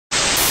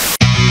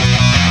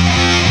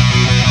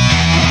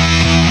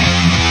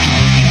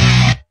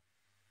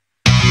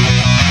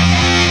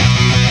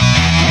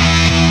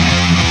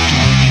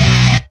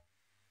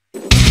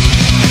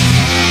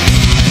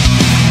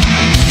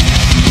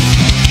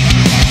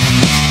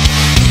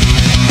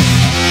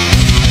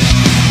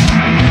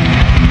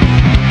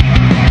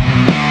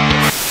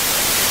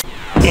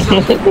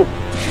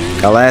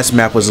That last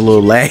map was a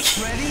little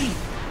laggy.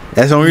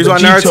 That's the only reason why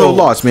Naruto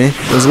lost, man.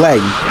 It was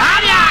laggy.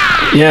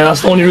 Yeah,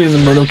 that's the only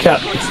reason, bro. No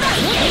cap.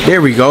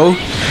 There we go.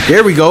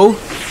 There we go.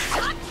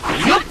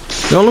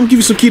 No, let me give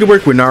you some key to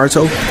work with,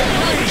 Naruto.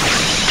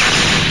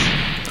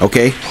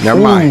 Okay, never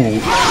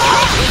mind.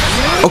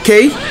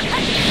 Okay.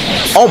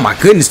 Oh my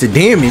goodness, the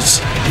damage.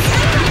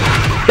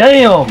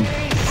 Damn.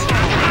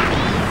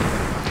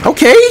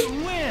 Okay.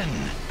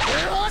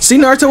 See,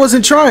 Naruto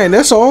wasn't trying,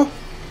 that's all.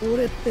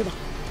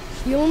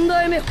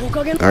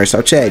 Alright,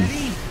 stop chatting.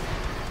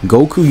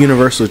 Goku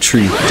Universal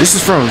Tree. This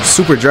is from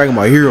Super Dragon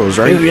Ball Heroes,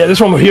 right? Yeah, this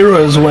from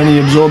Heroes when he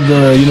absorbed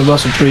the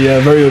Universal Tree. Yeah,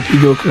 very OP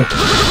Goku.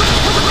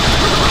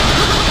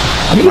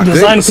 I think the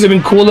design could have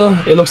been cooler.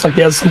 It looks like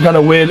he has some kind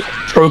of weird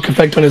stroke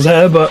effect on his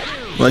hair, but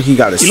like he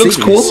got a looks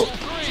cool.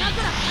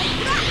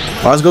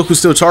 Why is Goku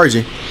still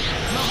charging?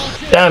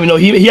 Damn, you know,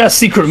 he has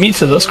secret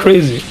meter. That's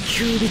crazy.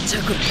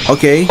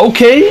 Okay.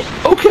 Okay.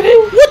 Okay.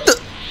 What the?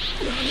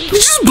 Did you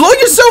just blow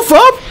yourself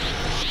up?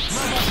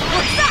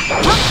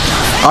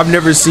 I've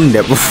never seen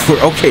that before.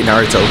 Okay,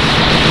 Naruto.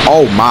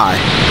 Oh my.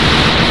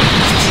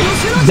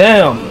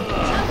 Damn.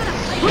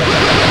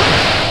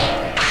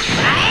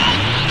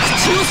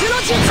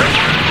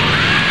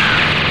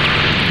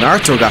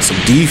 Naruto got some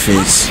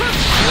defense.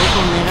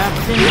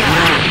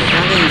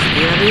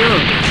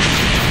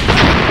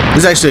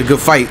 This is actually a good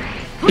fight.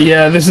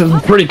 Yeah, this is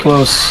pretty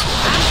close.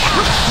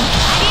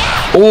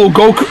 Oh,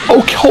 Goku.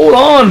 Okay, hold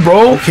on,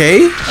 bro.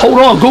 Okay. Hold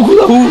on,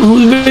 Goku.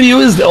 Whose video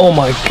is that? Oh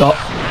my god.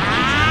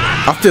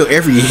 I feel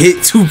every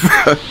hit too,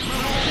 bro.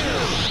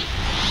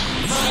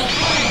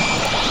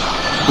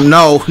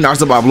 No,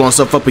 Naruto about to blow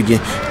himself up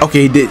again.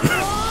 Okay, he didn't.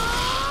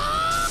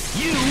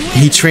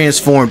 He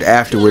transformed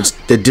afterwards.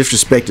 The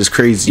disrespect is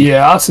crazy.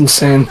 Yeah, that's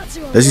insane.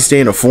 Does he stay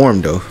in a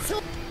form though?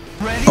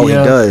 Oh,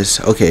 yeah. He does.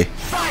 Okay.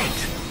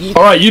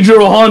 All right,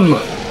 Yujiro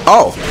Hanma.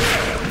 Oh.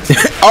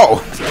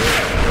 Oh.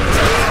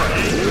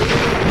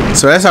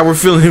 So that's how we're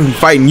feeling him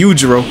fighting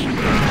Yujiro.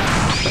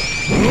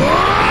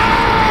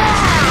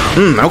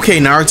 Okay,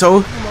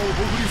 Naruto.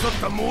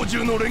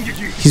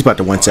 He's about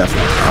to one-tap.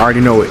 I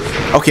already know it.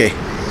 Okay.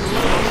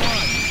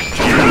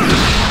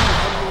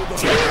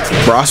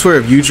 Bro, I swear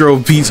if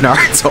Yujiro beats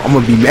Naruto, I'm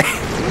gonna be mad.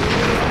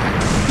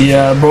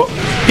 Yeah, bro.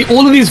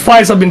 All of these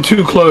fights have been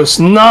too close.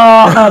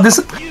 Nah, this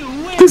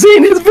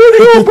ain't his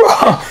video,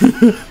 bro.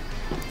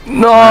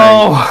 No.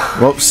 Right.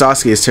 Well,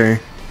 Sasuke's turn.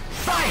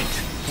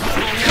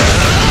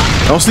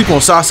 Don't sleep on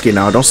Sasuke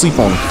now. Don't sleep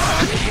on him.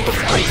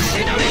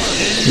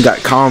 He got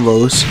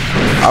combos.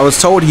 I was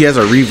told he has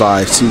a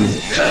revive too.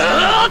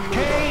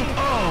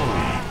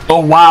 Oh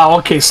wow,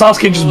 okay,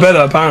 Sasuke just better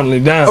apparently,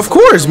 damn. Of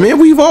course, man,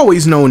 we've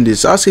always known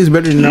this. Sasuke's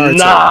better than Naruto.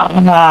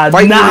 Nah,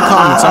 Fight me in the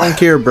comments, I don't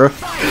care, bro.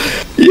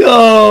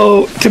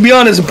 Yo, to be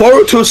honest,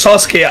 Boruto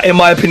Sasuke, in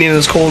my opinion,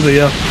 is colder,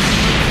 yeah.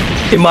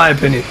 In my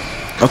opinion.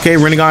 Okay,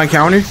 Rinnegan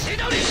counter.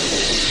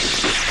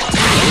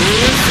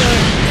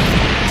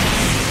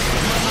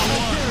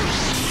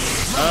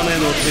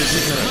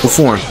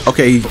 Perform.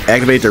 Okay,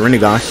 activate the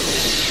Rinnegan.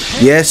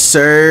 Yes,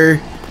 sir.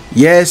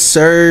 Yes,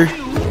 sir.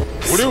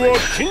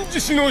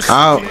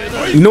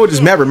 You know what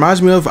this map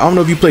reminds me of? I don't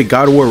know if you play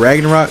God of War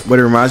Ragnarok, but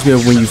it reminds me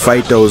of when you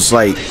fight those,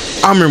 like,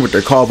 I don't remember what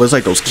they're called, but it's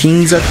like those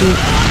kings, I think.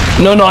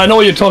 No, I know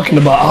what you're talking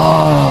about.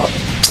 Ah.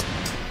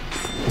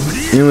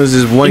 It was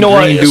this one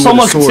green dude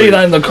someone with a can sword. say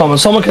that in the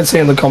comments. Someone can say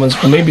in the comments,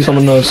 but maybe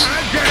someone knows.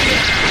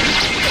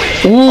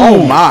 Ooh.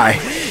 Oh my.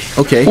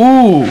 Okay.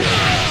 Ooh.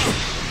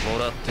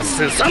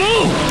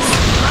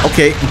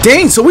 Okay.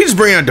 Dang, so we just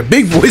bring out the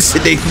big boys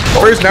today.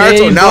 First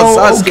Naruto, now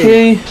Sasuke.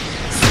 Okay.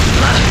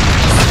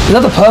 Is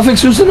that the perfect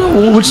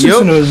Susanoo? Which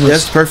Susanoo is this?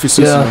 That's perfect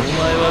Susanoo.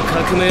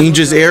 Yeah.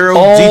 Ninja's arrow,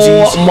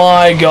 GG's. Oh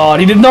my god,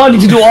 he did not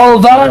need to do all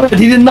of that.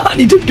 He did not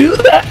need to do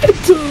that.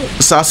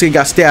 Sasuke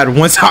got stabbed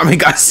one time and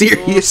got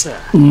serious.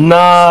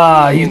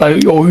 Nah, he's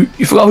like, yo,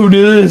 you forgot who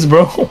this is,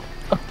 bro.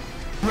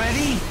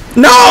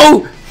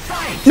 No!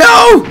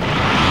 No!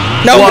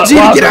 No, what, Vegeta,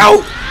 what? Get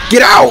out!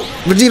 Get out!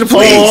 Vegeta,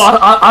 please! Oh,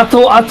 I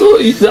thought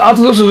this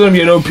was gonna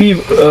be an OP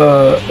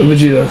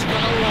Vegeta.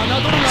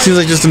 Seems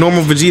like just a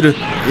normal Vegeta.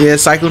 Yeah,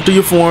 cycling through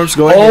your forms.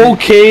 Go ahead.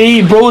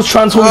 Okay, bro's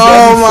transformed.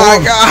 Oh my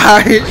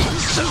god!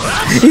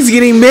 He's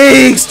getting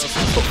mixed.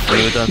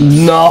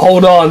 No,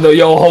 hold on, though.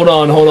 Yo, hold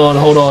on.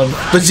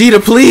 Vegeta,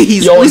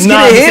 please. Yo, please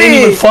nah, this ain't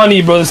even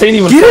funny, bro. This ain't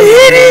even get funny. Get a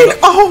hit in!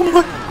 Oh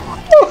my.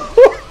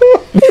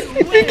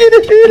 Get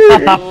a hit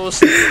in!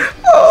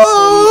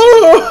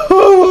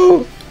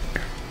 Oh.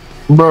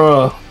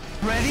 Bruh.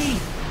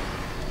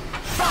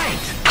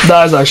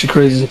 That is actually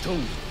crazy.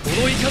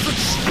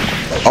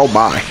 Oh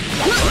my.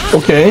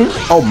 Okay.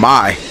 Oh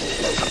my.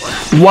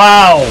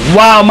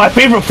 Wow, my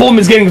favorite form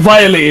is getting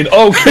violated.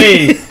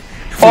 Okay.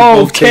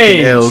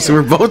 Okay. So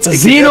we're both taking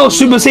Xeno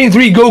Super Saiyan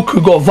 3 Goku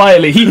got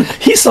violated.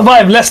 He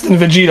survived less than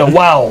Vegeta.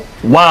 Wow.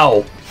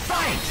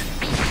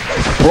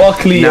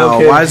 Rock Lee, now,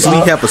 okay. Why does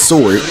Lee have a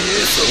sword?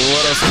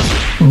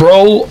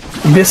 Bro,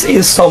 this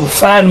is some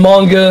fan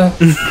manga.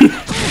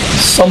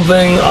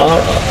 Something,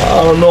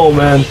 I don't know,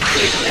 man.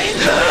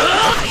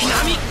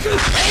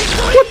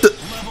 What the?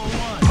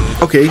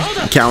 Okay,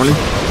 counting.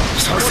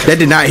 That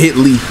did not hit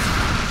Lee.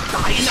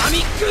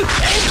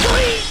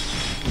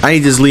 I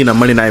need this Lee in a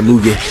Monday Night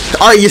Mugen.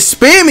 Alright, you're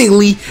spamming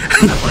Lee.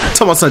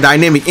 Talking about some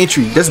dynamic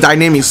entry. That's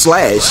dynamic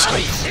slash.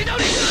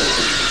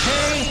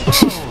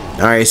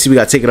 Alright, see, we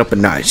gotta take it up a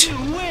notch.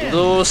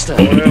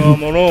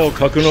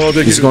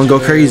 He's gonna go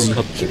crazy.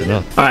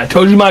 Alright,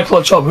 told you my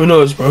clutch up. Who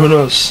knows, bro? Who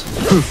knows?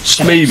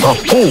 Maybe.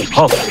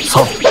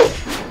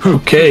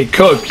 Okay,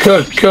 cook.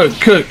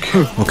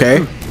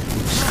 Okay.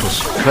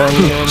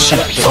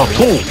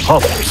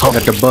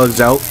 Got the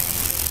bugs out.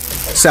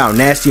 Sound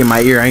nasty in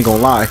my ear, I ain't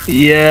gonna lie.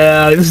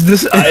 Yeah,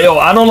 yo,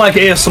 I don't like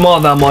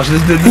ASMR that much.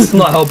 This is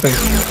not helping.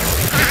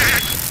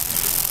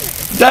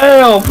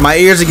 Damn! My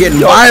ears are getting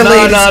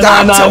violated.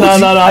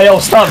 No. Yo,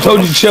 stop.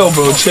 Toji, chill,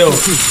 bro. Chill.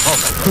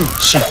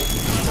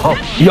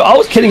 Yo, I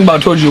was kidding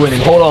about Toji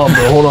winning. Hold on,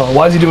 bro. Hold on.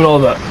 Why is he doing all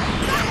that?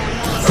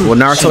 Well,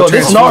 Naruto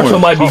this Naruto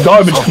might be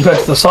garbage compared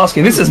to the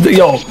Sasuke. This is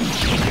yo,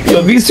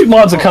 these two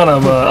mods are kind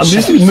of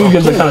these two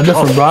Mugens are kind of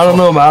different, bro. I don't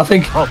know, but I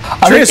think AG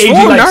likes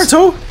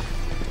Naruto.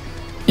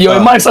 Yo,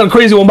 it might sound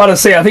crazy what I'm about to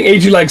say. I think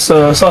AG likes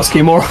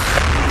Sasuke more.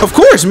 Of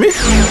course, man.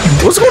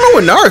 What's going on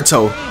with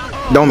Naruto?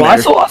 Don't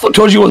matter. I thought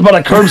Toji was about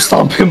to curb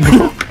stomp him,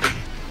 bro.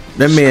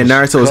 That man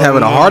Naruto was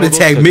having a heart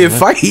attack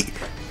mid-fight.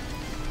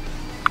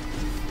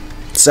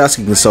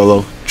 Sasuke can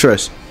solo.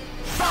 Trust.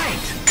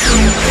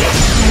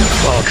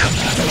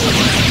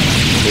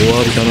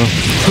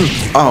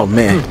 Oh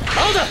man.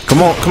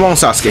 Come on,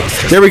 Sasuke.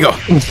 There we go.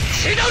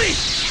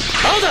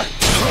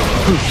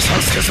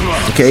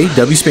 Okay,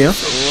 W spam.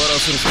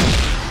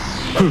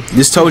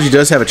 This Toji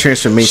does have a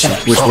transformation,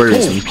 which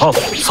worries me.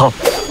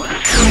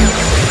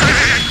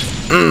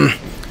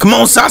 Come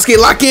on, Sasuke,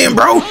 lock in,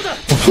 bro.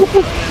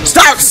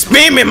 Stop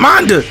spamming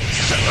Manda.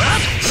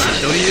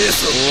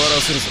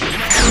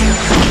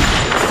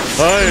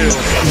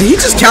 Did he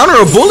just counter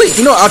a bullet?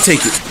 You know, I'll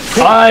take it.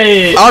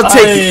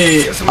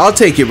 I'll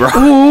take it, bro.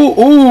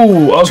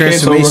 Ooh, okay.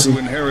 Transformation.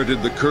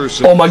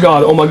 Oh my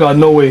god,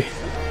 no way.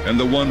 And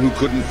the one who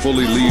couldn't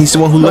fully leave. He's the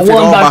one who left it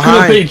all behind. The one that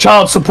couldn't pay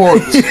child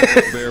support.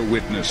 Bear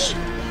witness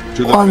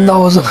to the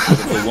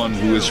one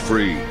who is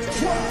free.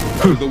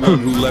 To the one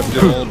who left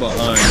it all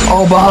behind.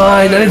 All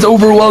behind, and it's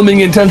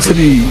overwhelming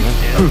intensity.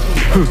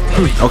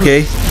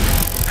 Okay.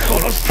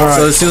 Right.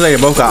 So it seems like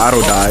they both got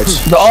auto dodge.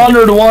 The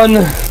honored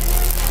one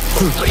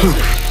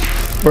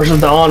versus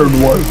the honored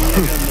one.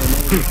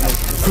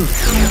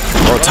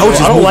 Bro,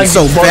 Toji's moving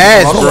so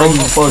fast, bro.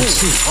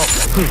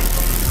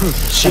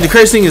 The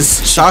crazy thing is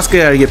Sasuke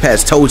gotta get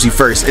past Toji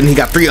first, and he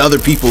got 3 other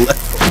people left.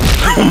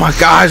 Oh my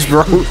gosh,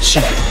 bro.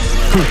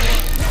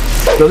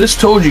 Yo, this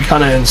Toji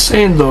kind of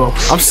insane though.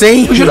 I'm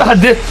saying we should have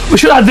had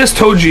this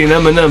Toji in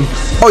Eminem.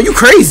 Oh, you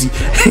crazy?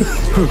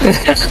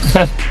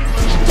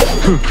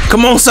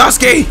 Come on,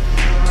 Sasuke.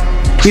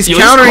 He's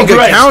countering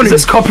a counter. Is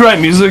this copyright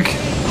music?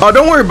 Oh,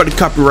 don't worry about the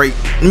copyright.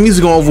 The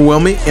music gonna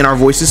overwhelm it in our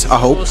voices. I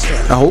hope.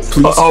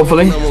 Please.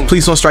 Hopefully.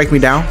 Please don't strike me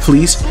down.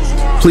 Please.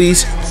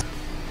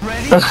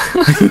 Let's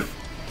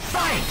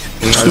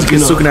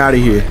get Sukuna out of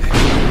here.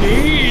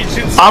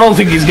 I don't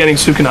think he's getting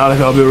Sukuna out of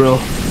here, I'll be real.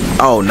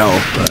 Oh no.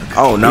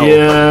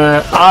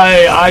 Yeah,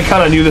 I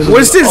kind of knew this.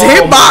 What is this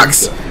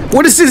hitbox?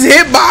 What is this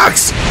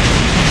hitbox?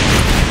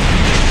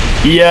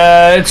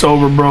 Yeah, it's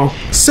over, bro.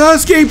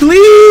 Sasuke,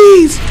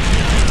 please.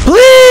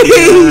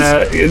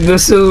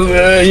 This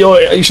is yo.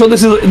 You sure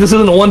this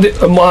isn't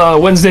a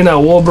Wednesday Night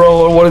War,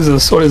 bro? Or what is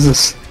this? What is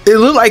this? It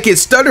looked like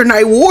it's Stutter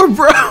Night War,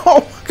 bro.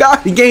 Oh my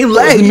god, the game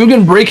lag. Is the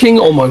Mugen breaking?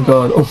 Oh my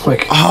god. Oh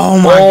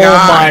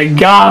my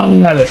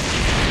god.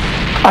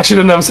 I should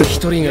have never said.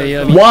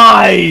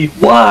 Why?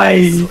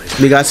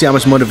 We gotta see how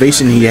much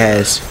motivation he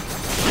has.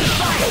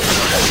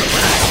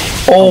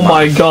 Oh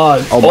my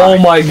god. Oh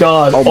my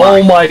god.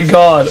 Alright,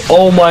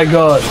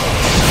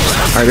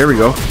 there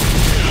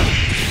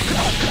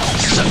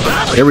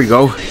we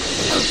go.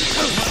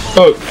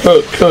 Cook.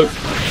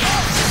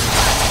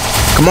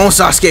 Come on,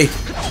 Sasuke.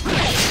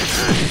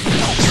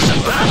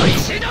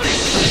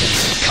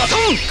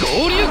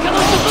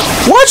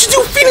 Why'd you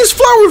do Phoenix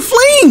Flower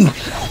Flame?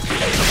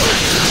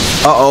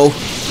 Uh-oh.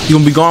 You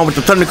gonna be gone with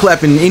the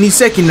thunderclap in any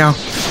second now.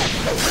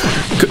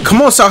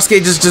 Come on,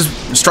 Sasuke, just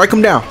strike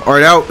him down.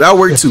 Alright, that'll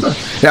work too. I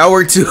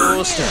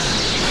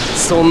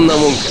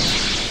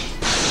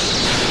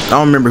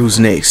don't remember who's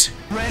next.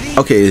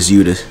 Okay, it's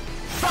Yuta.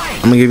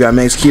 I'm gonna give y'all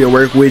max key to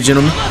work with,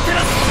 gentlemen.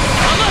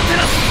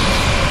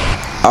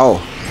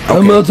 Oh. Okay.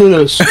 I'm out to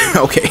this.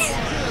 Okay.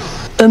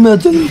 I'm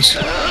out to this.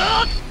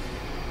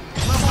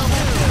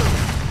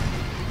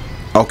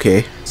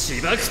 Okay.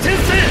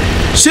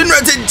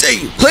 Shinra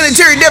Tensei!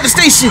 Planetary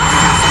Devastation!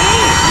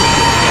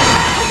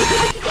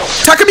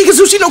 Takamika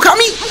Sushi no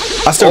Kami!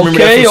 I still remember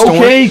that from Storm.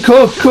 Okay,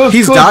 cook.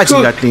 He's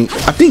dodging, I think.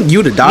 I think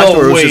Yuta dodged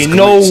or it was just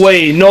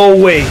glitched. No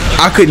way.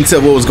 I couldn't tell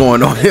what was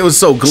going on. It was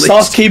so glitched.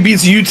 Sasuke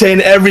beats Yuta in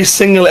every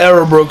single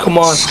era, bro. Come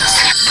on.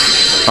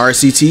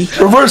 RCT.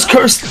 Reverse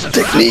curse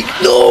technique.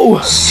 No.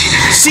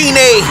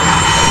 Shine!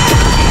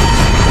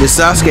 This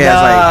Sasuke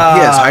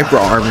has hyper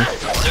armor.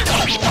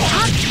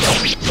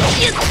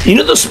 You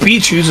know the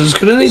speech users,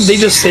 couldn't they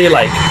just say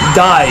like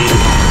die?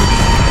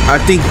 I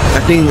think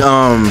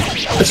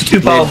It's too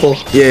powerful.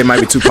 Yeah, it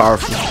might be too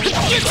powerful.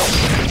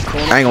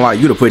 I ain't gonna lie,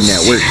 Yuta putting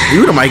that work.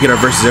 Yuta might get a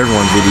versus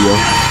everyone video.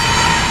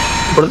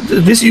 But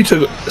this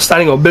Yuta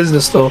standing on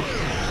business though.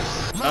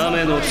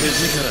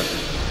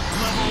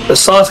 The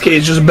Sasuke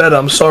is just better.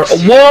 I'm sorry.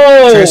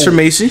 Whoa!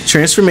 Transformation.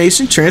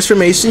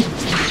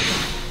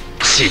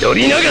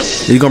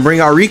 You gonna bring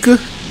out Rika?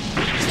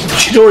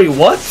 Chidori,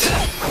 what?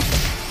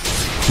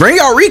 Bring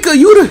out Rika,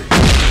 Yuta.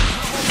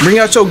 Bring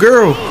out your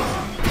girl.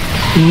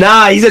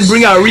 Nah, he said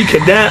bring out Rika.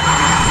 Damn.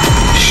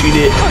 She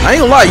did. I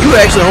ain't gonna lie, Yuta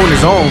actually holding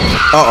his own.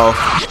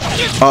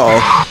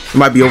 It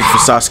might be over for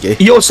Sasuke.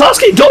 Yo,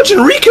 Sasuke dodging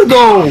Rika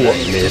though. Damn.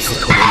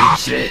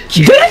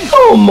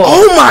 Oh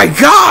my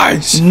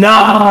gosh.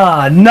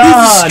 Nah. He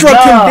just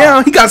struck him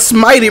down. He got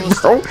smited,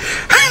 bro.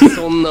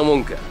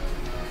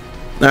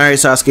 Alright,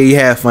 Sasuke, you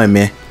have fun,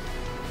 man.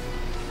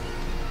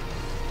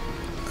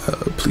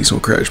 Please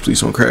don't crash.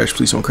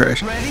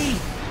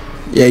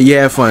 Yeah, you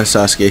have fun,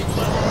 Sasuke.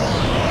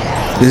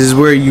 This is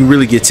where you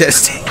really get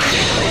tested.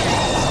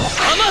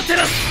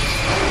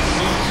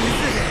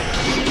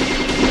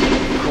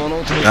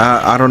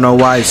 I don't know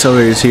why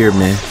Accelerator is here,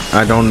 man.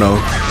 I don't know.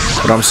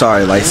 But I'm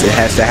sorry, like, it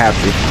has to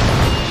happen.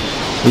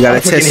 We gotta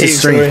test his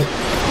strength.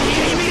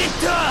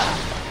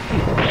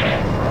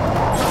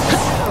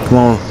 Come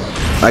on.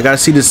 I gotta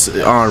see this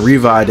on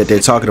Revive that they're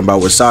talking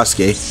about with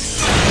Sasuke.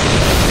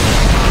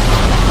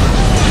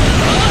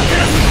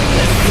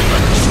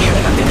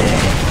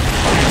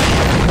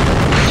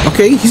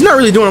 Okay, he's not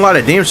really doing a lot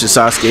of damage to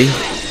Sasuke.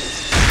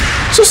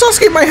 So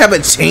Sasuke might have a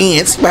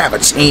chance.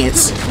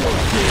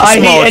 I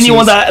hate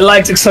anyone that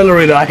likes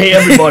Accelerator. I hate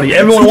everybody.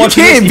 Everyone wants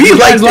to can't be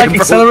like that, bro.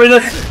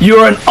 Accelerator.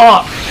 You're an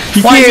op.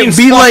 You can't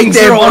be like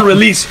that, on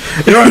release.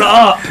 You're an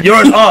op.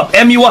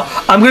 MUI.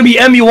 I'm gonna be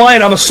MUI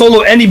and I'm a solo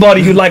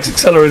anybody who likes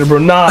Accelerator, bro.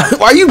 Nah.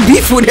 Why are you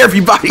beefing with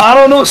everybody? I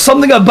don't know.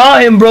 Something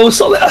about him, bro.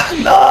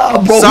 Nah,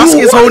 bro.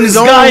 Sasuke's holding his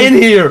own. Guy in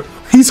here.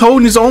 He's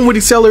holding his own with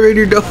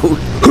Accelerator, though.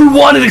 Who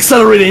wanted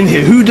Accelerator in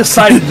here? Who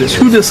decided this?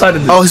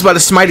 Oh, he's about to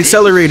smite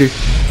Accelerator.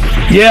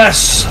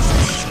 Yes.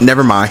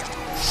 Never mind.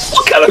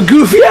 What kind of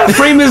goofy ass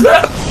frame is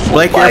that?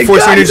 Black Air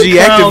Force energy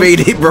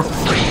activated, bro.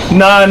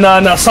 Nah.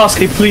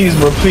 Sasuke, please,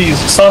 bro. Please.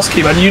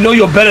 Sasuke, man. You know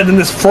you're better than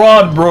this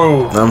fraud,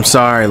 bro. I'm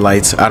sorry,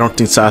 Lights. I don't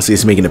think Sasuke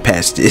is making it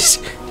past this.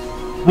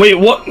 Wait,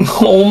 what?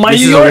 Oh my,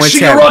 you're a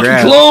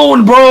Shigaraki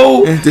clone,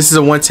 bro. This is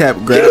a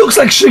one-tap grab. He looks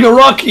like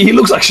Shigaraki.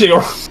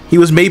 He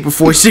was made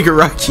before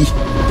Shigaraki.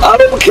 I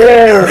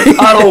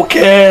don't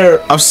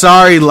care. I'm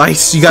sorry,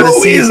 Lights. You gotta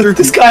see it through.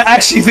 This guy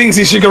actually thinks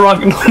he's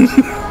Shigaraki.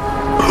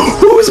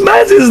 Whose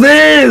man is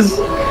this?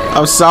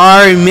 I'm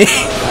sorry, man.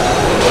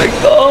 Oh my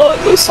god,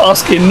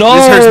 Sasuke, no.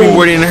 This hurts me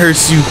more than it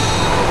hurts you.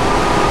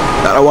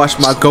 Gotta watch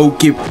my goat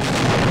get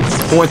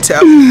one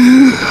tap.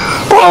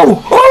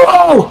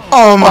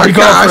 Oh my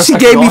gosh, he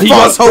gave me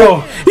false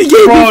hope. He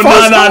gave me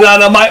false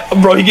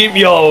hope. Bro, he gave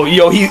me,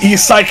 he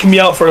psyched me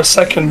out for a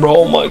second, bro.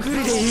 Oh my god.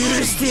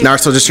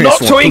 Naruto, just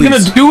transform. Naruto ain't gonna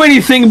do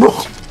anything, bro.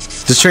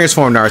 Just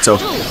transform, Naruto.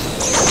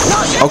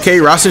 Okay,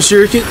 Rasen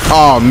Shuriken.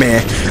 Oh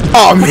man.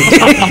 Oh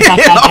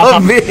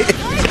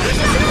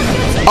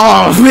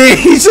man,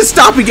 he's just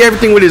stopping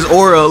everything with his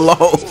aura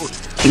alone.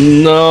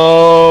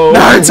 No.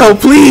 Naruto,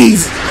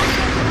 please.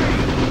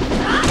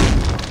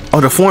 Oh,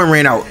 the form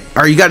ran out.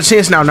 Alright, you got a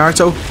chance now,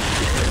 Naruto.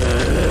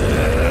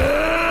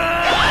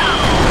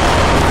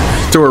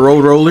 Throw a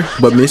road roller,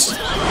 but missed.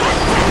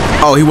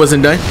 Oh, he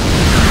wasn't done.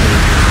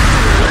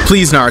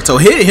 Please, Naruto,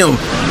 hit him.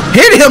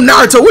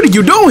 Naruto. What are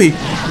you doing?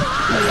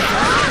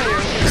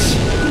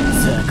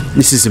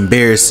 This is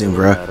embarrassing,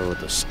 bro.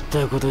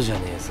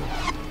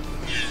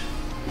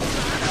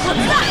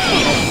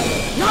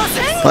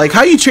 Like,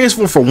 how you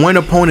transform for one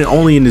opponent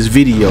only in this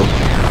video,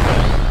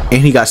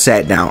 and he got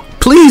sat down?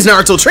 Please,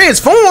 Naruto,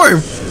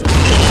 transform.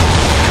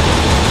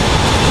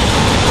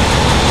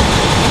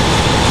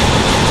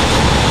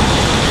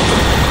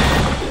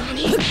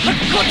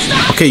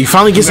 Okay, you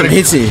finally get some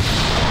hits in.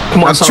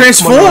 Come on,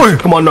 transform.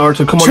 Come on,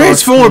 Naruto. Come on,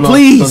 transform, Naruto.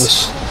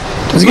 please.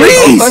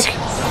 Please.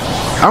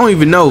 I don't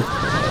even know.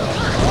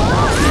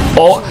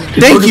 Oh,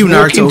 thank you,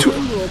 Naruto.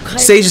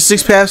 Sage of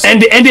 6 paths.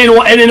 End it. End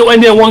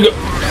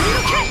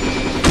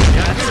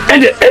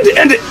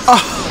it.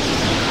 Oh.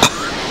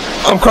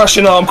 I'm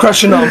crushing out.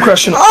 Crashing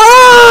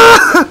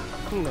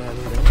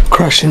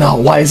out.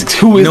 Why is it?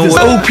 Who is this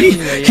OP?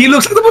 He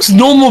looks like the most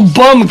normal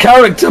bum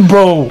character,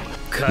 bro.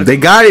 They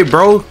got it,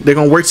 bro. They're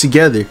gonna work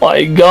together.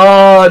 My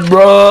God,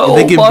 bro.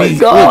 They can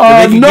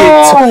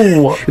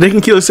they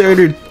can kill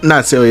Accelerator. Not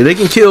Accelerator. They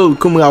can kill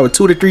Kumigawa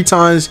 2 to 3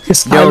 times.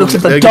 This guy looks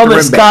like the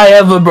dumbest guy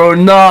ever, bro.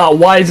 Nah,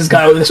 why is this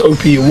guy with this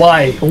OP?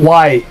 Why?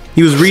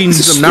 He was reading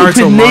some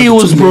Naruto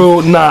nails, bro.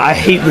 Nah, I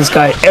hate this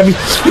guy.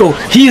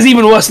 He's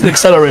even worse than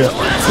Accelerator.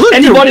 Look,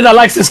 anybody that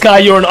likes this guy,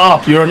 you're an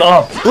op.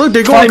 Look,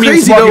 they're going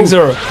crazy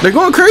though. They're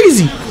going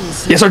crazy.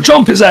 Yes, sir.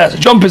 Jump his ass.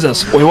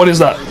 Wait, what is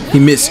that? He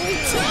missed.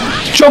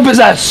 Jump his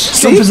ass.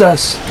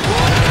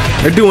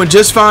 They're doing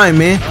just fine,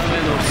 man.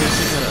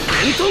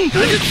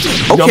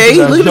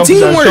 Okay, look at the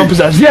teamwork. Jump his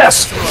ass.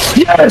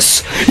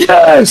 Yes.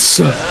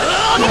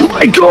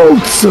 My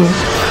goats.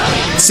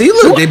 See,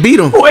 look, they beat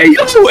him. Hey,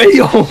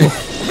 yo.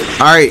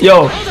 Alright.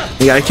 Yo.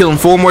 You gotta kill him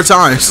 4 more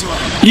times.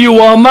 You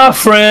are my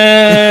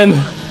friend.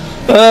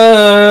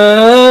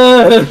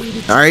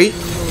 Alright.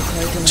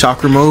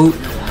 Chakra mode.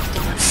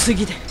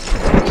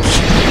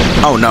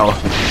 Oh no.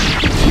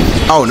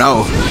 Oh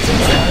no.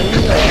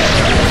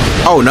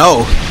 Oh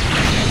no.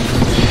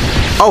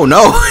 Oh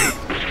no.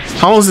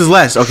 How long is this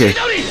last? Okay.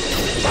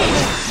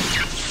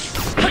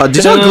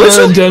 Did y'all glitch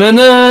him?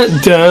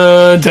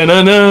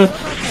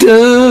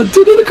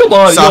 Come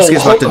on,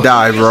 Sasuke's about to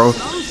die, bro.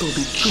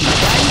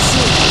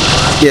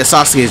 Yeah,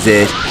 Sasuke's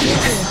dead.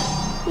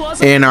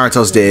 And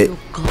Naruto's dead.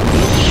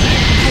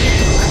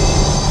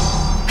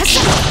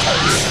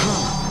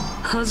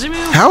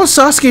 How is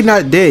Sasuke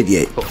not dead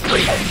yet?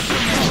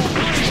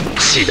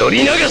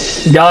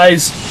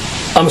 Guys,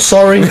 I'm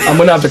sorry. I'm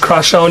gonna have to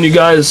crash out on you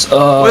guys.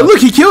 Wait, look,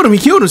 he killed him. He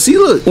killed him. See,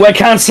 look. We're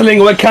canceling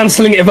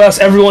it versus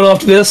everyone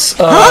after this.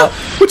 Huh?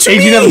 What you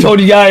mean? never told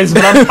you guys,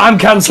 but I'm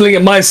canceling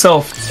it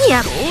myself. You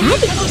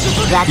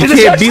Did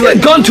this guy can't be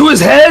like gun to his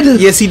head?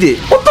 Yes, he did.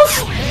 What the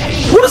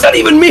what does that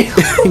even mean?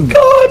 Oh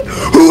God,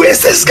 who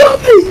is this guy?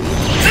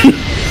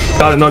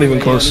 Got it, not even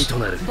close.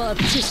 Come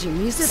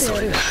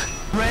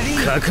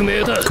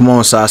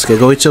on, Sasuke.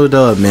 Go hit your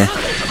dub, man.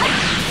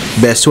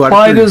 Best 2 out of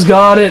 3. Fighters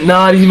got it,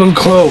 not even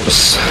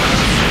close.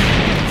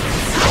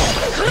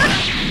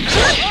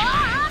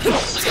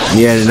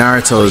 Yeah,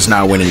 Naruto is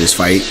not winning this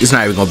fight. It's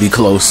not even gonna be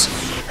close.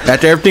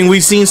 After everything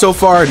we've seen so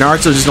far,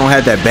 Naruto just don't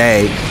have that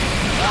bag.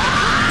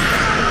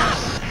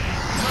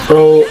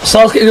 Bro,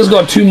 Sasuke just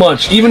got too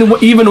much. Even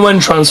when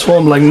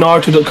transformed, like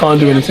Naruto can't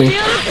do anything.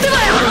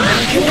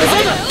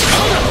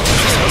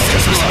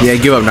 Yeah,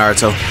 give up,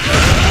 Naruto.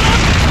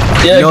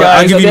 Yeah, you know,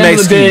 guys, I'll give at you the end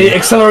next of the day,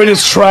 Accelerated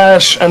is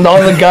trash, and the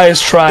other guy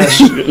is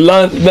trash.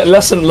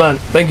 Lesson learned.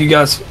 Thank you,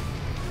 guys.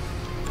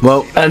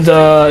 Well, and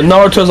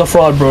Naruto's a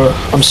fraud, bro.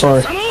 I'm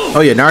sorry. Oh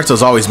yeah,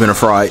 Naruto's always been a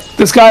fraud.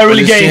 This guy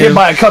really getting hit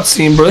by a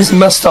cutscene, bro. This is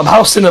messed up.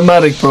 How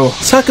cinematic, bro.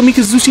 Sakami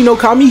Kazushi no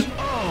Kami?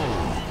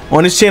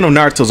 On this channel,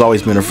 Naruto's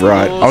always been a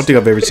fraud. I don't think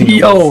I've ever seen him.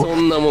 Yo,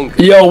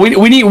 we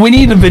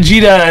need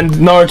Vegeta and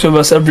Naruto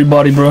versus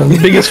everybody, bro. The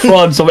biggest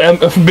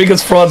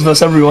frauds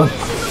versus everyone.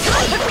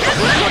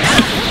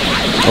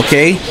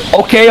 Okay.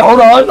 Okay,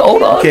 hold on.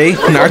 Okay,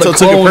 Naruto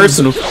took it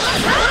personal.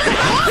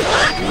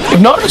 If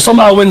Naruto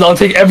somehow wins, I'll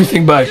take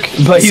everything back.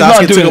 But he's Sasuke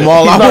not doing took them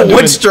all out with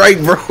one strike,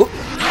 bro.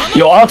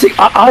 Yo,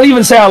 I'll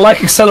even say I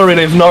like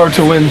Accelerator if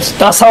Naruto wins.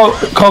 That's how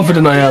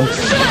confident I am.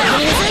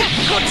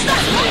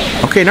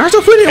 Okay,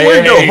 Naruto put in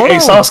work though. Hold on.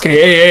 Sasuke,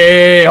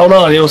 hey, hold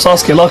on. Yo,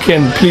 Sasuke, lock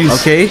in, please.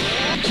 Okay.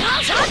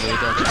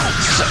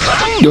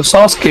 Yo,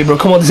 Sasuke, bro,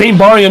 come on. This ain't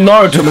Barney and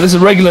Naruto, but this is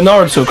regular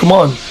Naruto. Come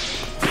on.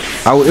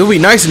 It would be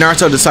nice if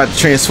Naruto decided to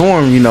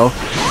transform, you know.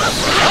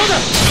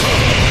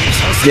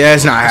 Yeah,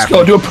 it's not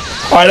happening.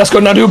 Alright, let's go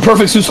now do a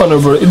perfect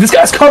Susanoo, bro. This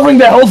guy's covering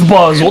the health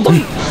bars. What the?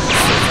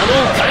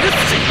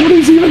 What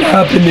is even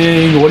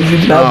happening? What is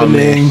even happening?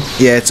 Man.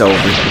 Yeah, it's over.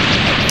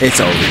 It's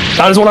over.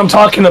 That is what I'm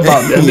talking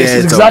about. And this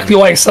is exactly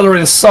why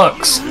Accelerator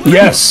sucks.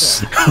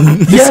 Yes.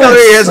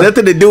 Accelerator has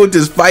nothing to do with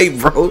this fight,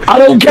 bro. I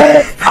don't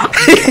care.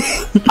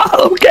 I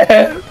don't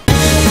care.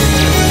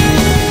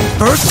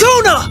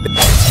 Persona!